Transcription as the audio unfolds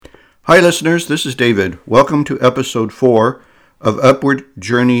Hi, listeners. This is David. Welcome to episode 4 of Upward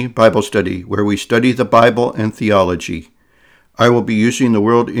Journey Bible Study, where we study the Bible and theology. I will be using the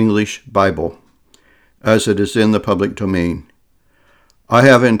World English Bible, as it is in the public domain. I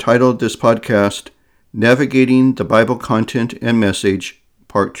have entitled this podcast, Navigating the Bible Content and Message,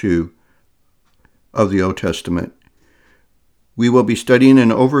 Part 2 of the Old Testament. We will be studying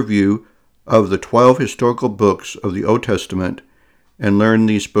an overview of the 12 historical books of the Old Testament and learn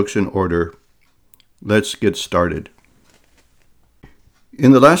these books in order. Let's get started.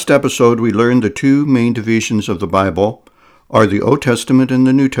 In the last episode, we learned the two main divisions of the Bible are the Old Testament and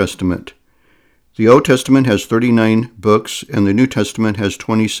the New Testament. The Old Testament has 39 books and the New Testament has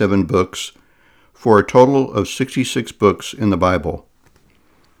 27 books, for a total of 66 books in the Bible.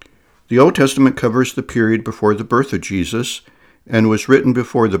 The Old Testament covers the period before the birth of Jesus and was written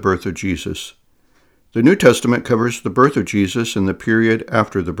before the birth of Jesus. The New Testament covers the birth of Jesus and the period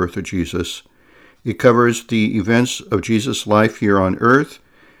after the birth of Jesus. It covers the events of Jesus' life here on earth,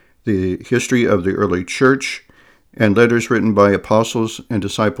 the history of the early church, and letters written by apostles and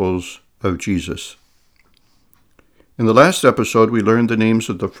disciples of Jesus. In the last episode, we learned the names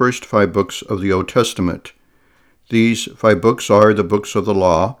of the first 5 books of the Old Testament. These 5 books are the books of the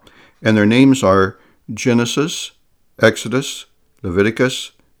law, and their names are Genesis, Exodus,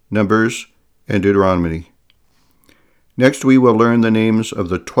 Leviticus, Numbers, and Deuteronomy. Next, we will learn the names of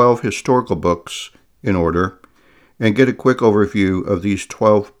the 12 historical books in order and get a quick overview of these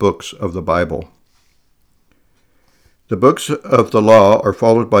 12 books of the Bible. The books of the law are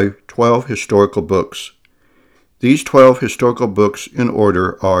followed by 12 historical books. These 12 historical books in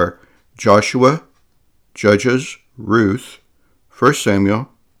order are Joshua, Judges, Ruth, 1 Samuel,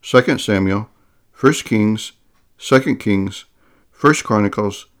 2 Samuel, 1 Kings, 2 Kings, 1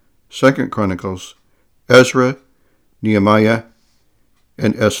 Chronicles, 2 Chronicles, Ezra, Nehemiah,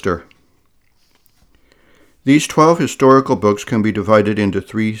 and Esther. These 12 historical books can be divided into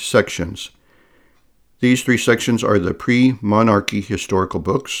 3 sections. These 3 sections are the pre-monarchy historical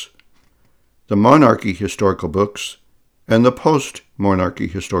books, the monarchy historical books, and the post-monarchy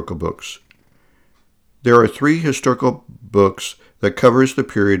historical books. There are 3 historical books that covers the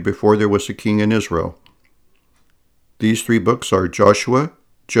period before there was a king in Israel. These 3 books are Joshua,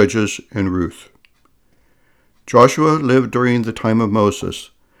 Judges, and Ruth. Joshua lived during the time of Moses.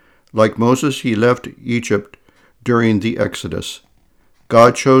 Like Moses, he left Egypt during the Exodus.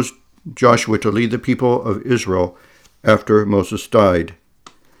 God chose Joshua to lead the people of Israel after Moses died.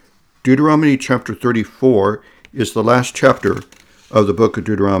 Deuteronomy chapter 34 is the last chapter of the book of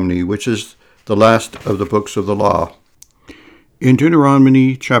Deuteronomy, which is the last of the books of the law. In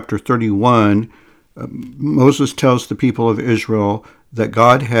Deuteronomy chapter 31, Moses tells the people of Israel that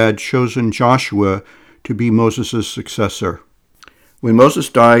God had chosen Joshua to be Moses' successor. When Moses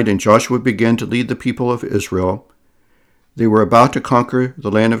died and Joshua began to lead the people of Israel, they were about to conquer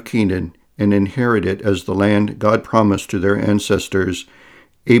the land of Canaan and inherit it as the land God promised to their ancestors,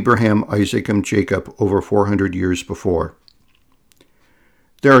 Abraham, Isaac, and Jacob, over 400 years before.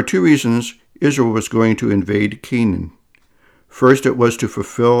 There are 2 reasons Israel was going to invade Canaan. First, it was to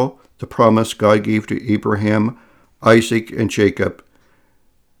fulfill the promise God gave to Abraham, Isaac, and Jacob,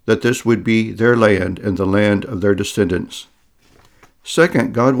 that this would be their land and the land of their descendants.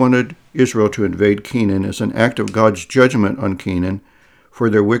 Second, God wanted Israel to invade Canaan as an act of God's judgment on Canaan for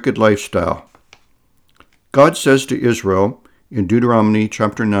their wicked lifestyle. God says to Israel in Deuteronomy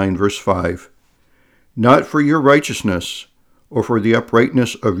chapter 9, verse 5, "Not for your righteousness or for the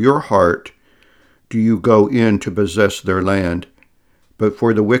uprightness of your heart do you go in to possess their land, but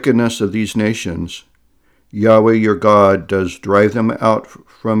for the wickedness of these nations. Yahweh your God does drive them out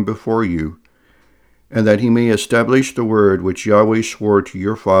from before you, and that he may establish the word which Yahweh swore to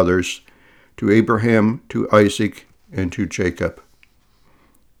your fathers, to Abraham, to Isaac, and to Jacob."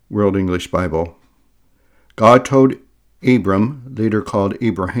 World English Bible. God told Abram, later called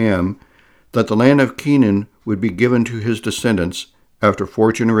Abraham, that the land of Canaan would be given to his descendants after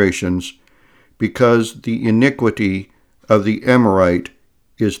 4 generations, because the iniquity of the Amorite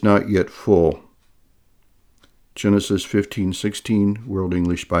is not yet full. Genesis 15:16, World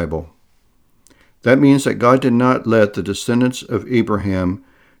English Bible. That means that God did not let the descendants of Abraham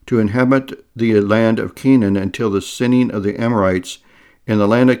to inhabit the land of Canaan until the sinning of the Amorites in the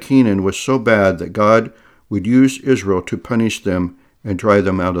land of Canaan was so bad that God would use Israel to punish them and drive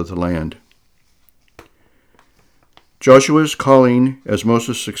them out of the land. Joshua's calling as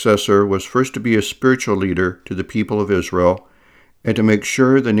Moses' successor was first to be a spiritual leader to the people of Israel and to make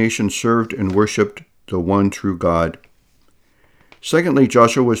sure the nation served and worshiped the one true God. Secondly,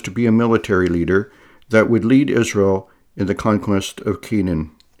 Joshua was to be a military leader that would lead Israel in the conquest of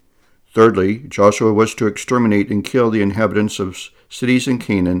Canaan. Thirdly, Joshua was to exterminate and kill the inhabitants of cities in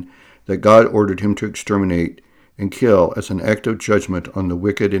Canaan that God ordered him to exterminate and kill as an act of judgment on the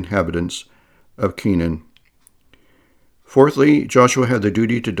wicked inhabitants of Canaan. Fourthly, Joshua had the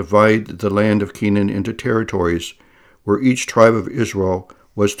duty to divide the land of Canaan into territories where each tribe of Israel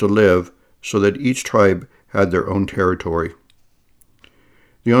was to live, so that each tribe had their own territory.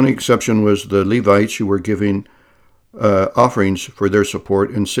 The only exception was the Levites, who were giving offerings for their support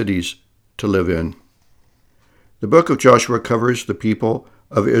and cities to live in. The book of Joshua covers the people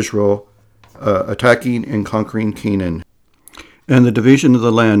of Israel attacking and conquering Canaan, and the division of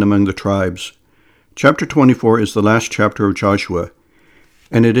the land among the tribes. Chapter 24 is the last chapter of Joshua,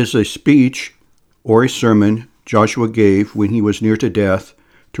 and it is a speech or a sermon Joshua gave when he was near to death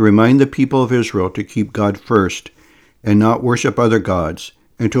to remind the people of Israel to keep God first and not worship other gods,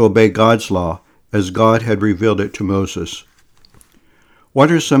 and to obey God's law as God had revealed it to Moses. What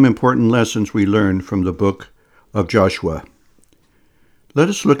are some important lessons we learn from the book of Joshua? Let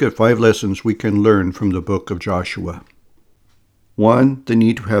us look at 5 lessons we can learn from the book of Joshua. 1. The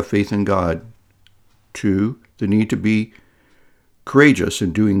need to have faith in God. 2. The need to be courageous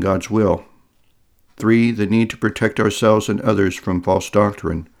in doing God's will. 3. The need to protect ourselves and others from false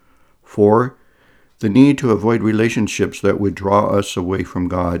doctrine. 4. The need to avoid relationships that would draw us away from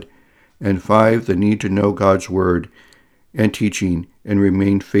God. And 5. The need to know God's word and teaching and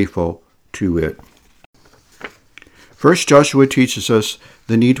remain faithful to it. First, Joshua teaches us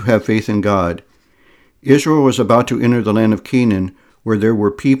the need to have faith in God. Israel was about to enter the land of Canaan, where there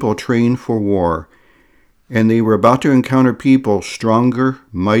were people trained for war, and they were about to encounter people stronger,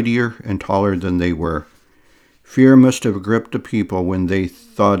 mightier, and taller than they were. Fear must have gripped the people when they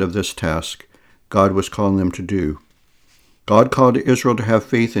thought of this task God was calling them to do. God called Israel to have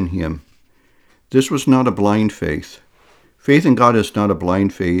faith in him. This was not a blind faith. Faith in God is not a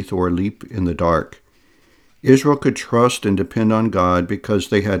blind faith or a leap in the dark. Israel could trust and depend on God because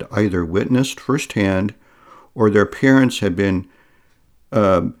they had either witnessed firsthand or their parents had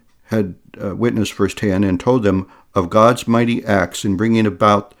witnessed firsthand and told them of God's mighty acts in bringing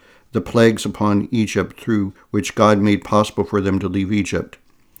about the plagues upon Egypt, through which God made possible for them to leave Egypt.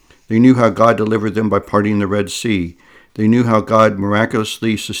 They knew how God delivered them by parting the Red Sea. They knew how God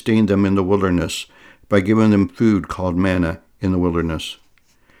miraculously sustained them in the wilderness by giving them food called manna in the wilderness.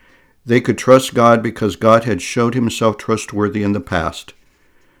 They could trust God because God had showed himself trustworthy in the past.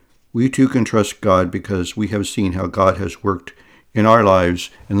 We too can trust God because we have seen how God has worked in our lives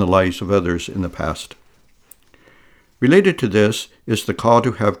and the lives of others in the past. Related to this is the call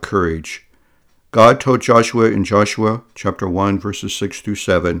to have courage. God told Joshua in Joshua chapter 1, verses 6 through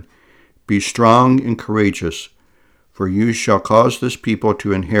 7, "Be strong and courageous, for you shall cause this people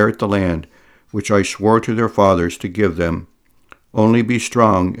to inherit the land which I swore to their fathers to give them. Only be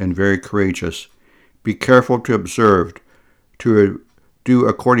strong and very courageous. Be careful to observe, to do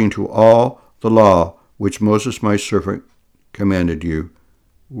according to all the law which Moses my servant commanded you."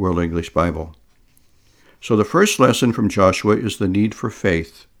 World English Bible. So the first lesson from Joshua is the need for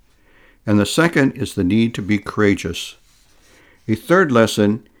faith, and the second is the need to be courageous. A third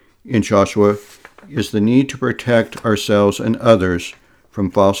lesson in Joshua is the need to protect ourselves and others from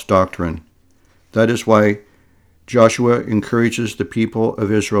false doctrine. That is why Joshua encourages the people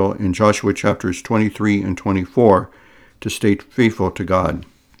of Israel in Joshua chapters 23 and 24 to stay faithful to God.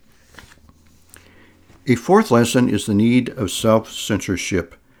 A fourth lesson is the need of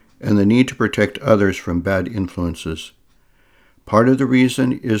self-censorship and the need to protect others from bad influences. Part of the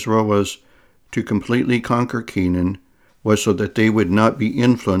reason Israel was to completely conquer Canaan was so that they would not be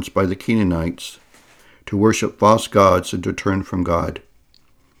influenced by the Canaanites to worship false gods and to turn from God.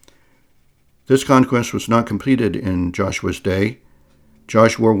 This conquest was not completed in Joshua's day.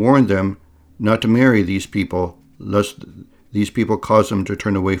 Joshua warned them not to marry these people, lest these people cause them to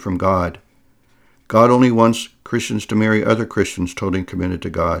turn away from God. God only wants Christians to marry other Christians totally committed to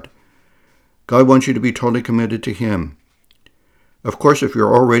God. God wants you to be totally committed to him. Of course, if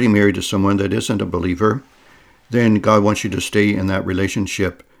you're already married to someone that isn't a believer, then God wants you to stay in that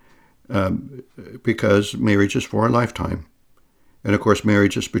relationship because marriage is for a lifetime. And of course,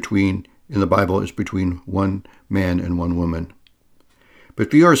 marriage is in the Bible, is between one man and one woman. But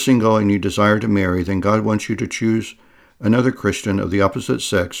if you are single and you desire to marry, then God wants you to choose another Christian of the opposite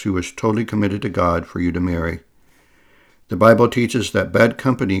sex who is totally committed to God for you to marry. The Bible teaches that bad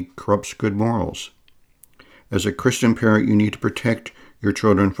company corrupts good morals. As a Christian parent, you need to protect your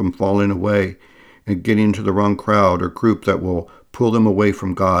children from falling away and getting into the wrong crowd or group that will pull them away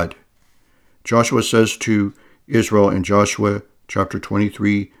from God. Joshua says to Israel in Joshua chapter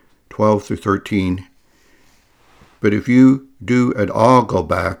 23, 12 through 13, "But if you do at all go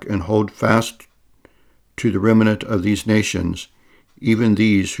back and hold fast to the remnant of these nations, even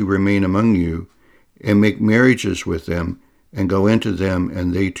these who remain among you, and make marriages with them, and go into them,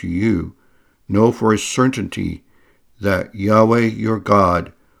 and they to you, know for a certainty that Yahweh your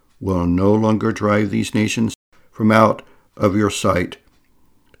God will no longer drive these nations from out of your sight,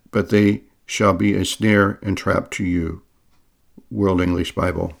 but they shall be a snare and trap to you. World English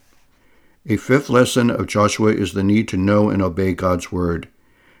Bible. A fifth lesson of Joshua is the need to know and obey God's word,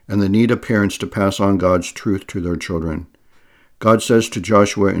 and the need of parents to pass on God's truth to their children. God says to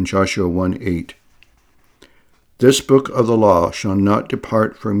Joshua in Joshua 1:8, "This book of the law shall not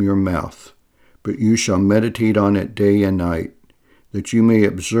depart from your mouth, but you shall meditate on it day and night, that you may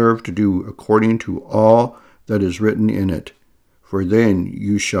observe to do according to all that is written in it. For then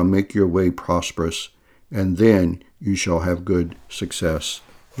you shall make your way prosperous, and then you shall have good success."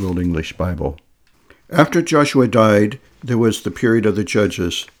 World English Bible. After Joshua died, there was the period of the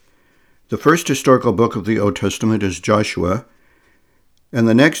Judges. The first historical book of the Old Testament is Joshua, and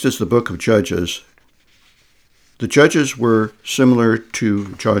the next is the book of Judges. The Judges were similar to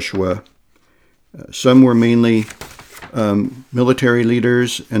Joshua. Some were mainly military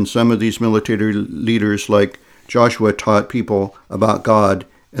leaders, and some of these military leaders, like Joshua, taught people about God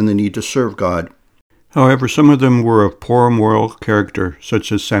and the need to serve God. However, some of them were of poor moral character,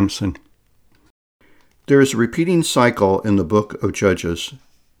 such as Samson. There is a repeating cycle in the book of Judges.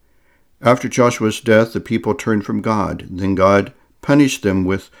 After Joshua's death, the people turned from God. Then God punished them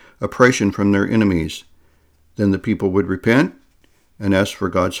with oppression from their enemies. Then the people would repent and ask for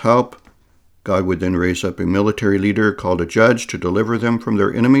God's help. God would then raise up a military leader called a judge to deliver them from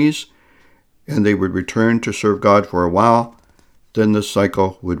their enemies, and they would return to serve God for a while. Then the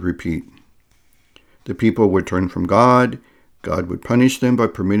cycle would repeat. The people would turn from God. God would punish them by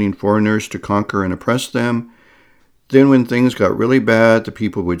permitting foreigners to conquer and oppress them. Then when things got really bad, the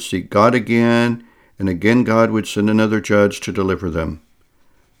people would seek God again, and again God would send another judge to deliver them.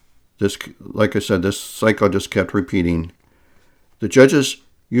 This, like I said, this cycle just kept repeating. The judges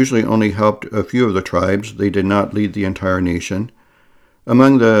usually only helped a few of the tribes. They did not lead the entire nation.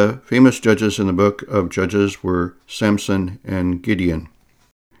 Among the famous judges in the book of Judges were Samson and Gideon.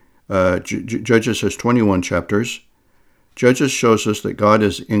 Judges has 21 chapters. Judges shows us that God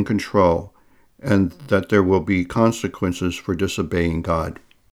is in control and that there will be consequences for disobeying God.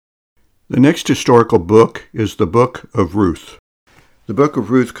 The next historical book is the book of Ruth. The book of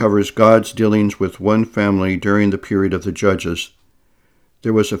Ruth covers God's dealings with one family during the period of the Judges.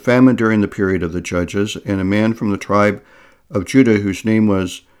 There was a famine during the period of the Judges, and a man from the tribe of Judah whose name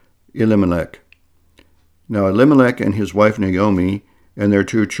was Elimelech. Now Elimelech and his wife Naomi and their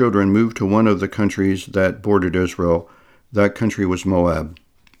 2 children moved to one of the countries that bordered Israel. That country was Moab.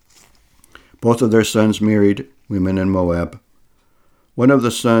 Both of their sons married women in Moab. One of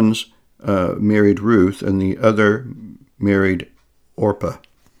the sons married Ruth, and the other married Orpah.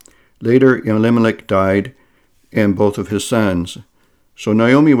 Later, Elimelech died, and both of his sons. So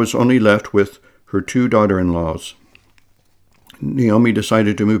Naomi was only left with her 2 daughter-in-laws. Naomi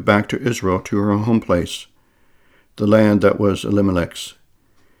decided to move back to Israel, to her home place, the land that was Elimelech's.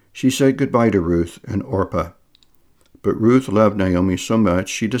 She said goodbye to Ruth and Orpah. But Ruth loved Naomi so much,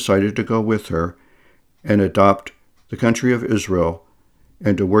 she decided to go with her and adopt the country of Israel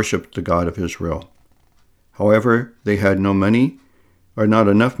and to worship the God of Israel. However, they had no money, or not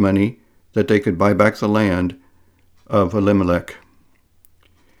enough money, that they could buy back the land of Elimelech,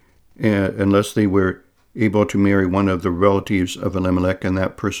 unless they were able to marry one of the relatives of Elimelech, and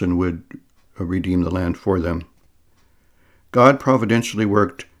that person would redeem the land for them. God providentially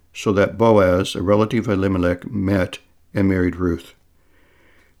worked so that Boaz, a relative of Elimelech, met and married Ruth.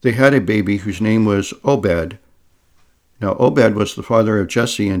 They had a baby whose name was Obed. Now Obed was the father of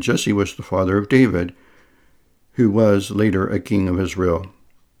Jesse, and Jesse was the father of David, who was later a king of Israel.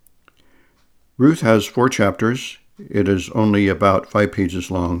 Ruth has 4 chapters. It is only about 5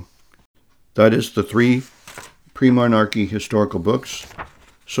 pages long. That is the 3 pre-monarchy historical books.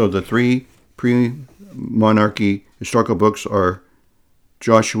 So the 3 pre-monarchy historical books are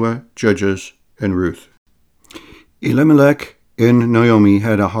Joshua, Judges, and Ruth. Elimelech and Naomi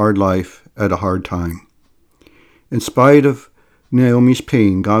had a hard life at a hard time. In spite of Naomi's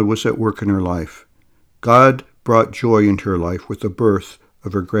pain, God was at work in her life. God brought joy into her life with the birth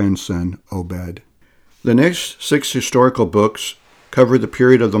of her grandson, Obed. The next 6 historical books cover the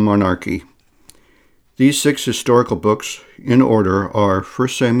period of the monarchy. These 6 historical books, in order, are 1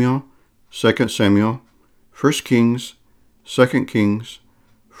 Samuel, 2 Samuel, 1 Kings, 2 Kings,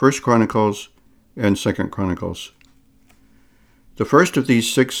 1 Chronicles, and 2 Chronicles. The first of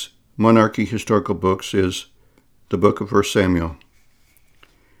these 6 monarchy historical books is the book of 1 Samuel.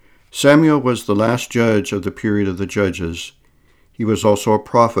 Samuel was the last judge of the period of the judges. He was also a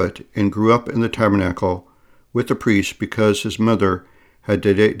prophet and grew up in the tabernacle with the priests because his mother had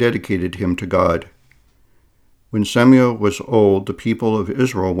dedicated him to God. When Samuel was old, the people of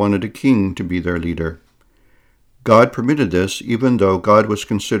Israel wanted a king to be their leader. God permitted this, even though God was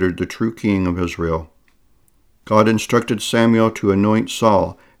considered the true king of Israel. God instructed Samuel to anoint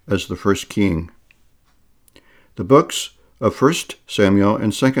Saul as the first king. The books of 1 Samuel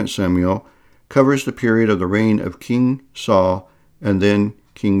and 2 Samuel covers the period of the reign of King Saul and then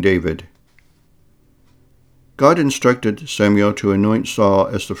King David. God instructed Samuel to anoint Saul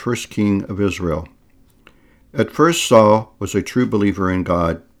as the first king of Israel. At first, Saul was a true believer in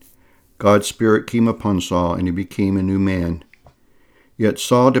God. God's Spirit came upon Saul, and he became a new man. Yet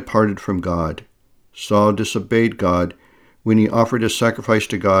Saul departed from God. Saul disobeyed God when he offered a sacrifice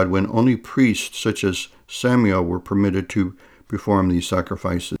to God when only priests such as Samuel were permitted to perform these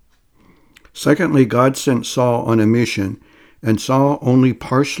sacrifices. Secondly, God sent Saul on a mission, and Saul only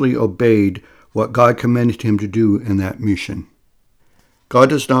partially obeyed what God commanded him to do in that mission. God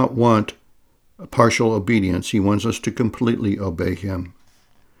does not want partial obedience. He wants us to completely obey him.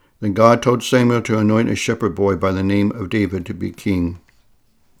 Then God told Samuel to anoint a shepherd boy by the name of David to be king.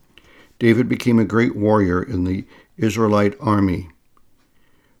 David became a great warrior in the Israelite army.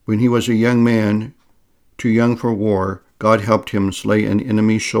 When he was a young man, too young for war, God helped him slay an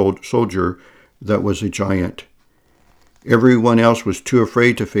enemy soldier that was a giant. Everyone else was too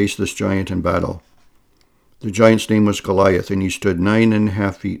afraid to face this giant in battle. The giant's name was Goliath, and he stood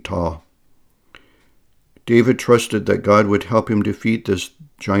 9.5 feet tall. David trusted that God would help him defeat this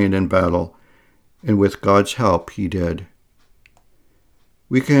giant in battle, and with God's help, he did.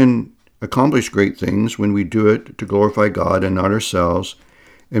 We can accomplish great things when we do it to glorify God and not ourselves,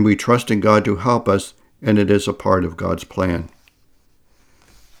 and we trust in God to help us, and it is a part of God's plan.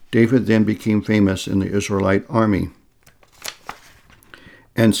 David then became famous in the Israelite army,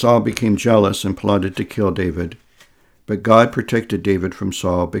 and Saul became jealous and plotted to kill David. But God protected David from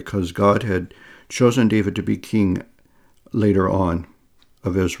Saul because God had chosen David to be king later on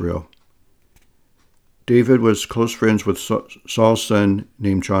of Israel. David was close friends with Saul's son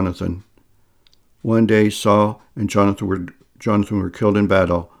named Jonathan. One day Saul and Jonathan were killed in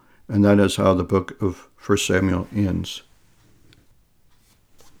battle, and that is how the book of 1 Samuel ends.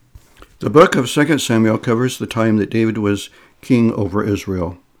 The book of 2 Samuel covers the time that David was king over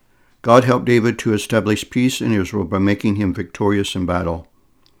Israel. God helped David to establish peace in Israel by making him victorious in battle.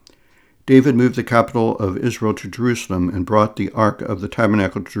 David moved the capital of Israel to Jerusalem and brought the Ark of the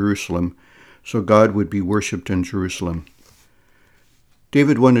Tabernacle to Jerusalem, so God would be worshipped in Jerusalem.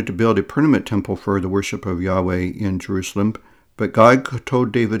 David wanted to build a permanent temple for the worship of Yahweh in Jerusalem, but God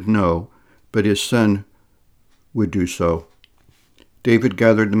told David no, but his son would do so. David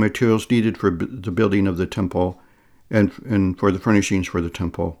gathered the materials needed for the building of the temple and for the furnishings for the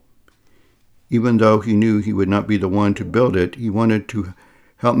temple. Even though he knew he would not be the one to build it, he wanted to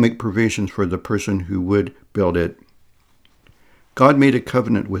help make provisions for the person who would build it. God made a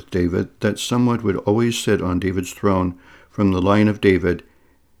covenant with David that someone would always sit on David's throne from the line of David,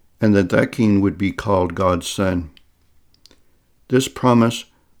 and that king would be called God's son. This promise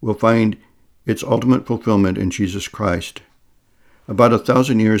will find its ultimate fulfillment in Jesus Christ. About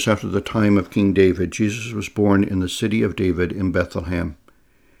 1,000 years after the time of King David, Jesus was born in the city of David in Bethlehem.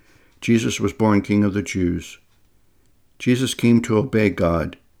 Jesus was born King of the Jews. Jesus came to obey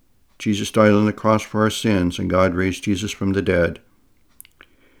God. Jesus died on the cross for our sins, and God raised Jesus from the dead.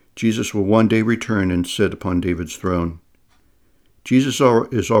 Jesus will one day return and sit upon David's throne. Jesus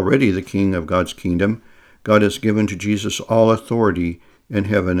is already the King of God's kingdom. God has given to Jesus all authority in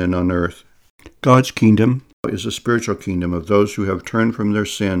heaven and on earth. God's kingdom is a spiritual kingdom of those who have turned from their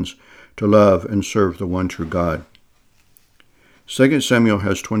sins to love and serve the one true God. 2 Samuel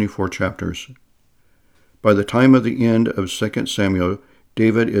has 24 chapters. By the time of the end of 2 Samuel,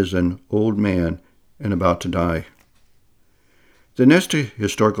 David is an old man and about to die. The next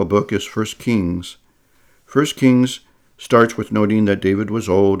historical book is 1 Kings. 1 Kings starts with noting that David was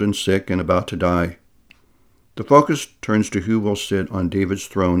old and sick and about to die. The focus turns to who will sit on David's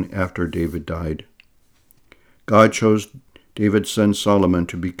throne after David died. God chose David's son Solomon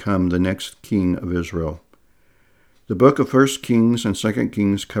to become the next king of Israel. The book of 1 Kings and 2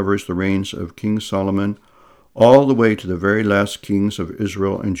 Kings covers the reigns of King Solomon all the way to the very last kings of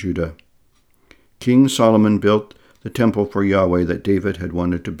Israel and Judah. King Solomon built the temple for Yahweh that David had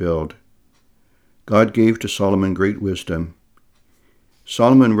wanted to build. God gave to Solomon great wisdom.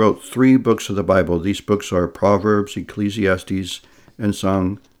 Solomon wrote 3 books of the Bible. These books are Proverbs, Ecclesiastes, and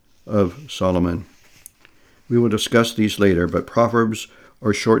Song of Solomon. We will discuss these later, but Proverbs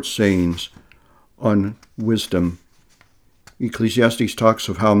are short sayings on wisdom. Ecclesiastes talks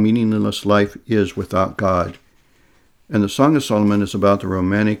of how meaningless life is without God. And the Song of Solomon is about the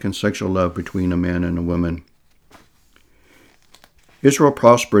romantic and sexual love between a man and a woman. Israel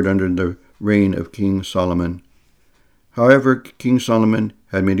prospered under the reign of King Solomon. However, King Solomon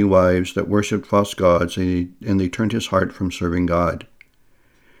had many wives that worshipped false gods, and they turned his heart from serving God.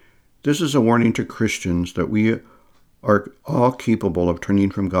 This is a warning to Christians that we are all capable of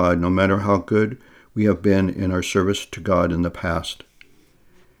turning from God, no matter how good we have been in our service to God in the past.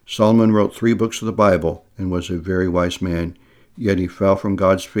 Solomon wrote 3 books of the Bible and was a very wise man, yet he fell from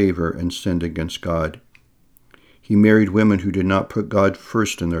God's favor and sinned against God. He married women who did not put God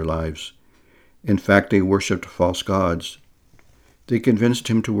first in their lives. In fact, they worshipped false gods. They convinced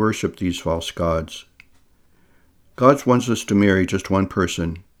him to worship these false gods. God wants us to marry just one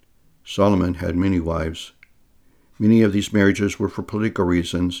person. Solomon had many wives. Many of these marriages were for political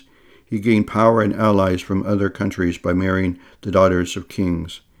reasons. He gained power and allies from other countries by marrying the daughters of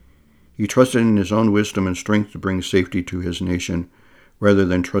kings. He trusted in his own wisdom and strength to bring safety to his nation, rather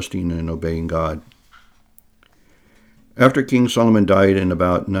than trusting and obeying God. After King Solomon died in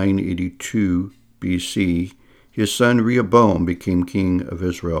about 982 BC, his son Rehoboam became king of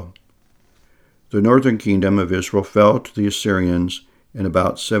Israel. The northern kingdom of Israel fell to the Assyrians in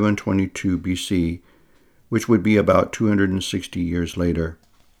about 722 BC, which would be about 260 years later.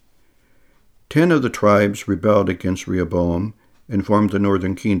 10 of the tribes rebelled against Rehoboam and formed the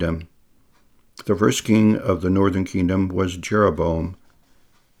northern kingdom. The first king of the northern kingdom was Jeroboam,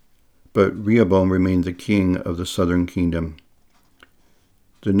 but Rehoboam remained the king of the southern kingdom.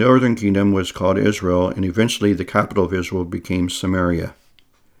 The northern kingdom was called Israel, and eventually the capital of Israel became Samaria.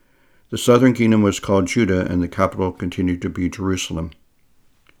 The southern kingdom was called Judah, and the capital continued to be Jerusalem.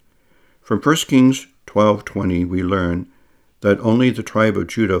 From 1 Kings 12:20, we learn that only the tribe of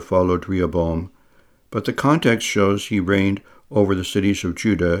Judah followed Rehoboam, but the context shows he reigned over the cities of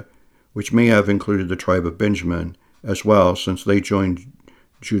Judah, which may have included the tribe of Benjamin as well, since they joined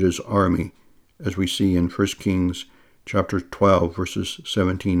Judah's army, as we see in 1 Kings chapter 12, verses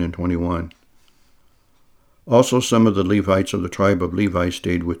 17 and 21. Also, some of the Levites of the tribe of Levi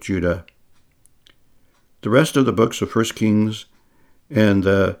stayed with Judah. The rest of the books of 1 Kings and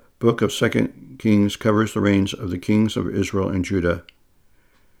the book of 2 Kings covers the reigns of the kings of Israel and Judah.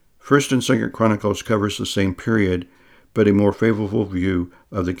 1 and 2 Chronicles covers the same period, but a more favorable view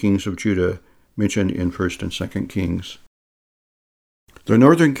of the kings of Judah mentioned in 1 and 2 Kings. The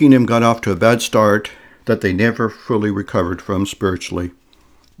northern kingdom got off to a bad start that they never fully recovered from spiritually.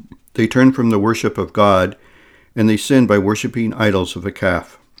 They turned from the worship of God, and they sinned by worshiping idols of a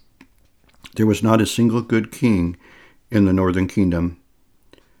calf. There was not a single good king in the northern kingdom.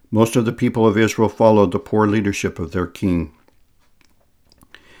 Most of the people of Israel followed the poor leadership of their king.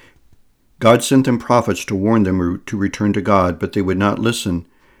 God sent them prophets to warn them to return to God, but they would not listen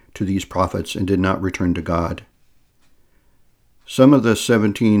to these prophets and did not return to God. Some of the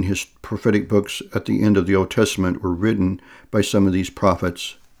 17 prophetic books at the end of the Old Testament were written by some of these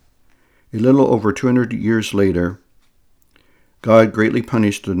prophets. A little over 200 years later, God greatly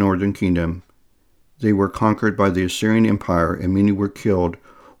punished the northern kingdom. They were conquered by the Assyrian Empire, and many were killed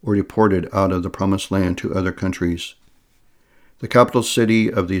or deported out of the Promised Land to other countries. The capital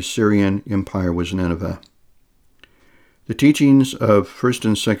city of the Assyrian Empire was Nineveh. The teachings of 1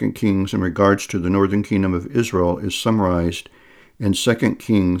 and 2 Kings in regards to the northern kingdom of Israel is summarized in 2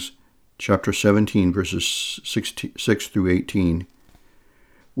 Kings chapter 17, verses 6 through 18,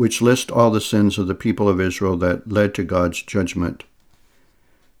 which list all the sins of the people of Israel that led to God's judgment.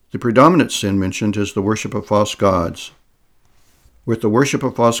 The predominant sin mentioned is the worship of false gods. With the worship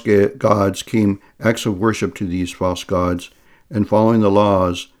of false gods came acts of worship to these false gods and following the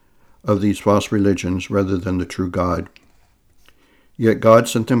laws of these false religions rather than the true God. Yet God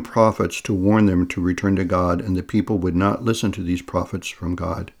sent them prophets to warn them to return to God, and the people would not listen to these prophets from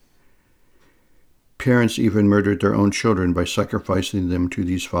God. Parents even murdered their own children by sacrificing them to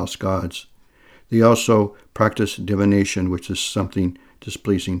these false gods. They also practiced divination, which is something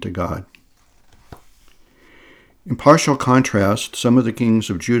displeasing to God. In partial contrast, some of the kings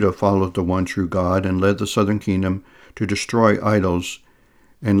of Judah followed the one true God and led the southern kingdom to destroy idols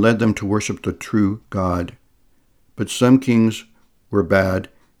and led them to worship the true God. But some kings were bad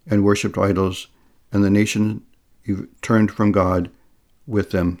and worshipped idols, and the nation turned from God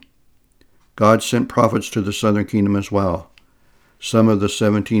with them. God sent prophets to the southern kingdom as well. Some of the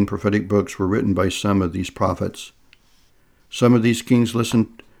 17 prophetic books were written by some of these prophets. Some of these kings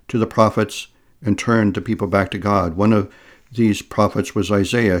listened to the prophets and turned the people back to God. One of these prophets was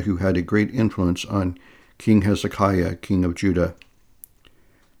Isaiah, who had a great influence on King Hezekiah, king of Judah.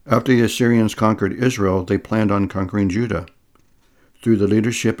 After the Assyrians conquered Israel, they planned on conquering Judah. Through the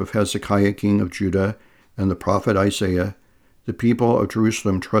leadership of Hezekiah, king of Judah, and the prophet Isaiah, the people of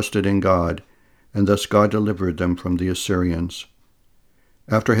Jerusalem trusted in God, and thus God delivered them from the Assyrians.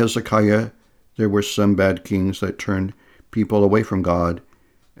 After Hezekiah, there were some bad kings that turned people away from God,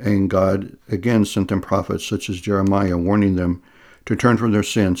 and God again sent them prophets such as Jeremiah, warning them to turn from their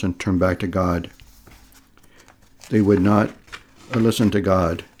sins and turn back to God. They would not listen to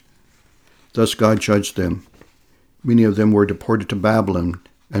God. Thus God judged them. Many of them were deported to Babylon,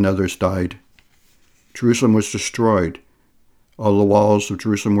 and others died. Jerusalem was destroyed. All the walls of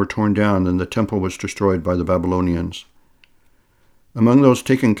Jerusalem were torn down, and the temple was destroyed by the Babylonians. Among those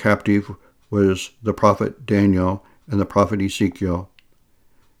taken captive was the prophet Daniel and the prophet Ezekiel.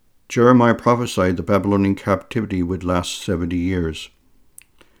 Jeremiah prophesied the Babylonian captivity would last 70 years.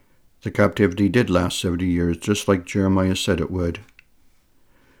 The captivity did last 70 years, just like Jeremiah said it would.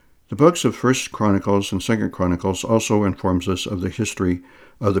 The books of 1 Chronicles and 2 Chronicles also informs us of the history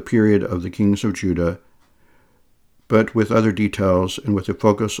of the period of the kings of Judah, but with other details and with a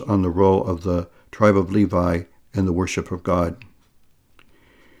focus on the role of the tribe of Levi and the worship of God.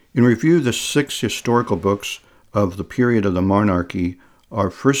 In review, the 6 historical books of the period of the monarchy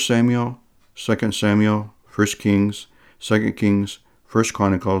are 1 Samuel, 2 Samuel, 1 Kings, 2 Kings, 1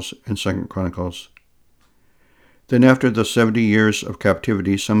 Chronicles, and 2 Chronicles. Then after the 70 years of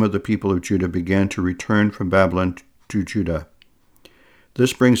captivity, some of the people of Judah began to return from Babylon to Judah.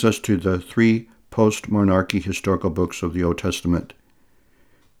 This brings us to the 3 post-monarchy historical books of the Old Testament.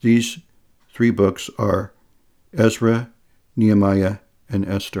 These 3 books are Ezra, Nehemiah, and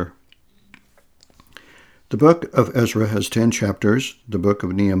Esther. The book of Ezra has 10 chapters. The book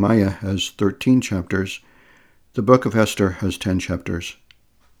of Nehemiah has 13 chapters. The book of Esther has 10 chapters.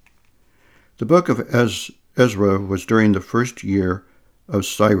 The book of Ezra was during the first year of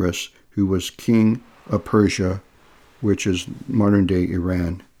Cyrus, who was king of Persia, which is modern-day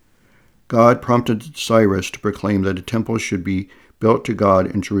Iran. God prompted Cyrus to proclaim that a temple should be built to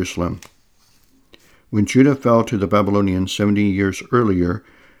God in Jerusalem. When Judah fell to the Babylonians 70 years earlier,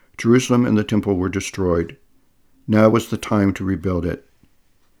 Jerusalem and the temple were destroyed. Now was the time to rebuild it.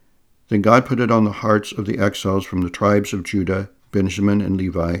 Then God put it on the hearts of the exiles from the tribes of Judah, Benjamin, and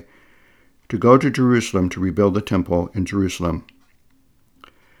Levi to go to Jerusalem to rebuild the temple in Jerusalem.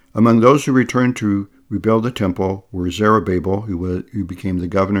 Among those who returned to rebuild the temple were Zerubbabel, who became the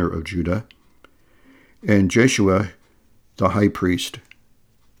governor of Judah, and Jeshua, the high priest.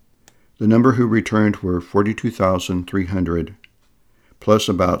 The number who returned were 42,300, plus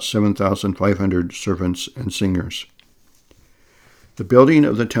about 7,500 servants and singers. The building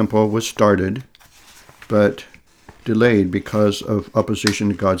of the temple was started, but delayed because of opposition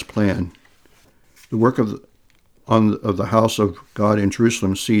to God's plan. The work of the house of God in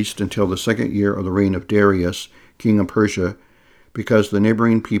Jerusalem ceased until the 2nd year of the reign of Darius, king of Persia, because the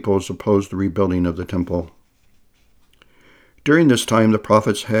neighboring peoples opposed the rebuilding of the temple. During this time, the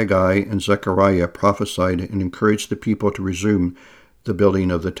prophets Haggai and Zechariah prophesied and encouraged the people to resume the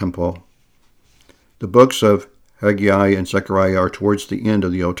building of the temple. The books of Haggai and Zechariah are towards the end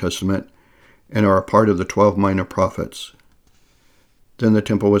of the Old Testament and are a part of the 12 minor prophets. Then the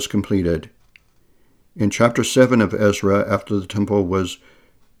temple was completed. In chapter 7 of Ezra, after the temple was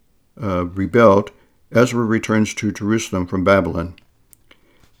rebuilt, Ezra returns to Jerusalem from Babylon.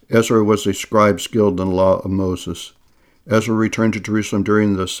 Ezra was a scribe skilled in the law of Moses. Ezra returned to Jerusalem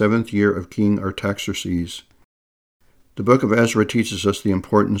during the 7th year of King Artaxerxes. The book of Ezra teaches us the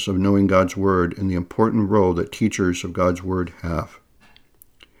importance of knowing God's Word and the important role that teachers of God's Word have.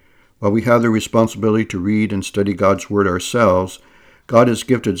 While we have the responsibility to read and study God's Word ourselves, God has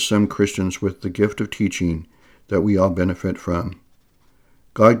gifted some Christians with the gift of teaching that we all benefit from.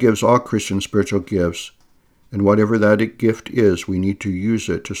 God gives all Christians spiritual gifts, and whatever that gift is, we need to use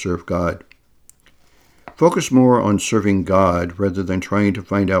it to serve God. Focus more on serving God rather than trying to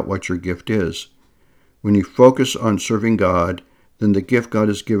find out what your gift is. When you focus on serving God, then the gift God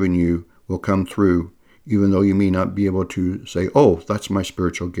has given you will come through, even though you may not be able to say, "Oh, that's my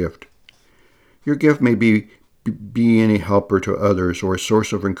spiritual gift." Your gift may be being a helper to others, or a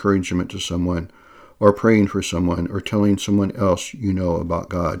source of encouragement to someone, or praying for someone, or telling someone else you know about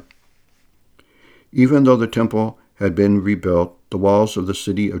God. Even though the temple had been rebuilt, the walls of the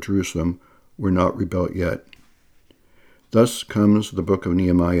city of Jerusalem were not rebuilt yet. Thus comes the book of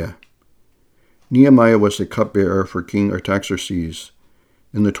Nehemiah. Nehemiah was the cupbearer for King Artaxerxes.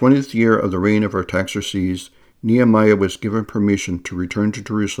 In the 20th year of the reign of Artaxerxes, Nehemiah was given permission to return to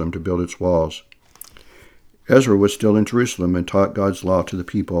Jerusalem to build its walls. Ezra was still in Jerusalem and taught God's law to the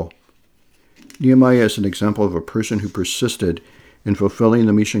people. Nehemiah is an example of a person who persisted in fulfilling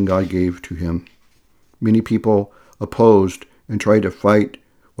the mission God gave to him. Many people opposed and tried to fight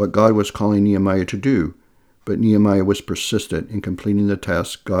what God was calling Nehemiah to do, but Nehemiah was persistent in completing the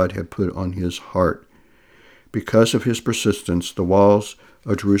task God had put on his heart. Because of his persistence, the walls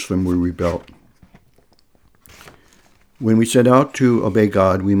of Jerusalem were rebuilt. When we set out to obey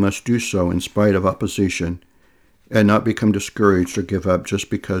God, we must do so in spite of opposition and not become discouraged or give up just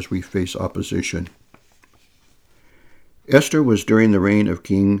because we face opposition. Esther was during the reign of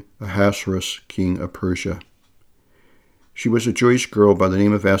King Ahasuerus, king of Persia. She was a Jewish girl by the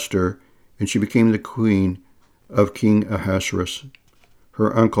name of Esther, and she became the queen of King Ahasuerus.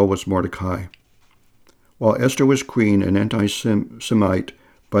 Her uncle was Mordecai. While Esther was queen, an anti-Semite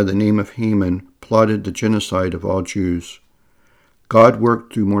by the name of Haman plotted the genocide of all Jews. God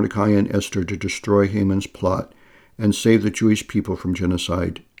worked through Mordecai and Esther to destroy Haman's plot and save the Jewish people from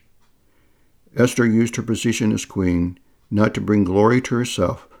genocide. Esther used her position as queen not to bring glory to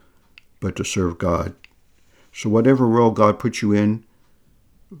herself, but to serve God. So whatever role God puts you in,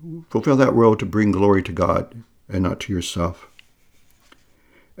 fulfill that role to bring glory to God and not to yourself.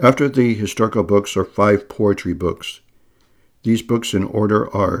 After the historical books are 5 poetry books. These books in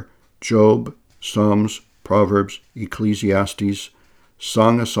order are Job, Psalms, Proverbs, Ecclesiastes,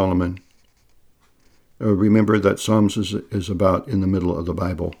 Song of Solomon. Remember that Psalms is about in the middle of the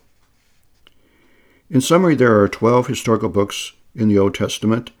Bible. In summary, there are 12 historical books in the Old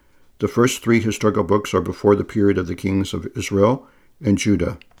Testament. The first 3 historical books are before the period of the kings of Israel and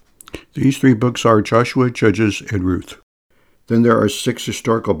Judah. These 3 books are Joshua, Judges, and Ruth. Then there are 6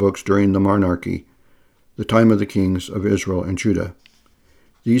 historical books during the monarchy, the time of the kings of Israel and Judah.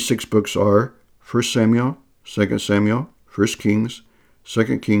 These 6 books are 1 Samuel, 2 Samuel, 1 Kings,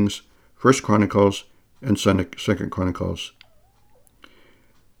 2 Kings, 1 Chronicles, and 2 Chronicles.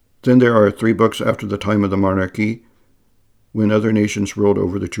 Then there are 3 books after the time of the monarchy, when other nations ruled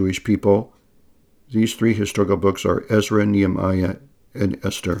over the Jewish people. These 3 historical books are Ezra, Nehemiah, and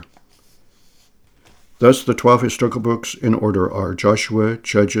Esther. Thus, the 12 historical books in order are Joshua,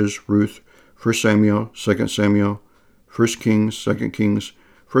 Judges, Ruth, 1 Samuel, 2 Samuel, 1 Kings, 2 Kings,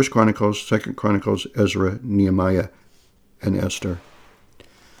 1 Chronicles, 2 Chronicles, Ezra, Nehemiah, and Esther.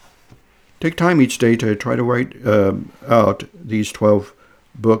 Take time each day to try to write out these 12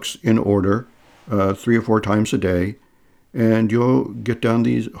 books in order 3 or 4 times a day, and you'll get down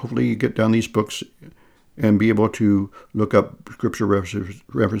these, hopefully you get down these books and be able to look up scripture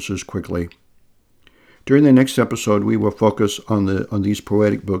references quickly. During the next episode, we will focus on these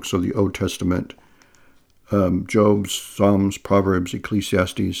poetic books of the Old Testament, Job, Psalms, Proverbs,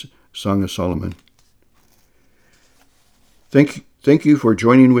 Ecclesiastes, Song of Solomon. Thank you for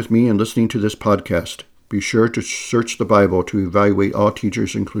joining with me and listening to this podcast. Be sure to search the Bible to evaluate all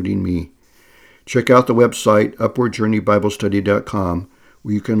teachers, including me. Check out the website, UpwardJourneyBibleStudy.com,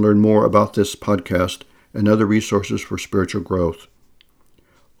 where you can learn more about this podcast and other resources for spiritual growth.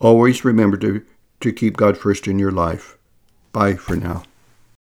 Always remember to keep God first in your life. Bye for now.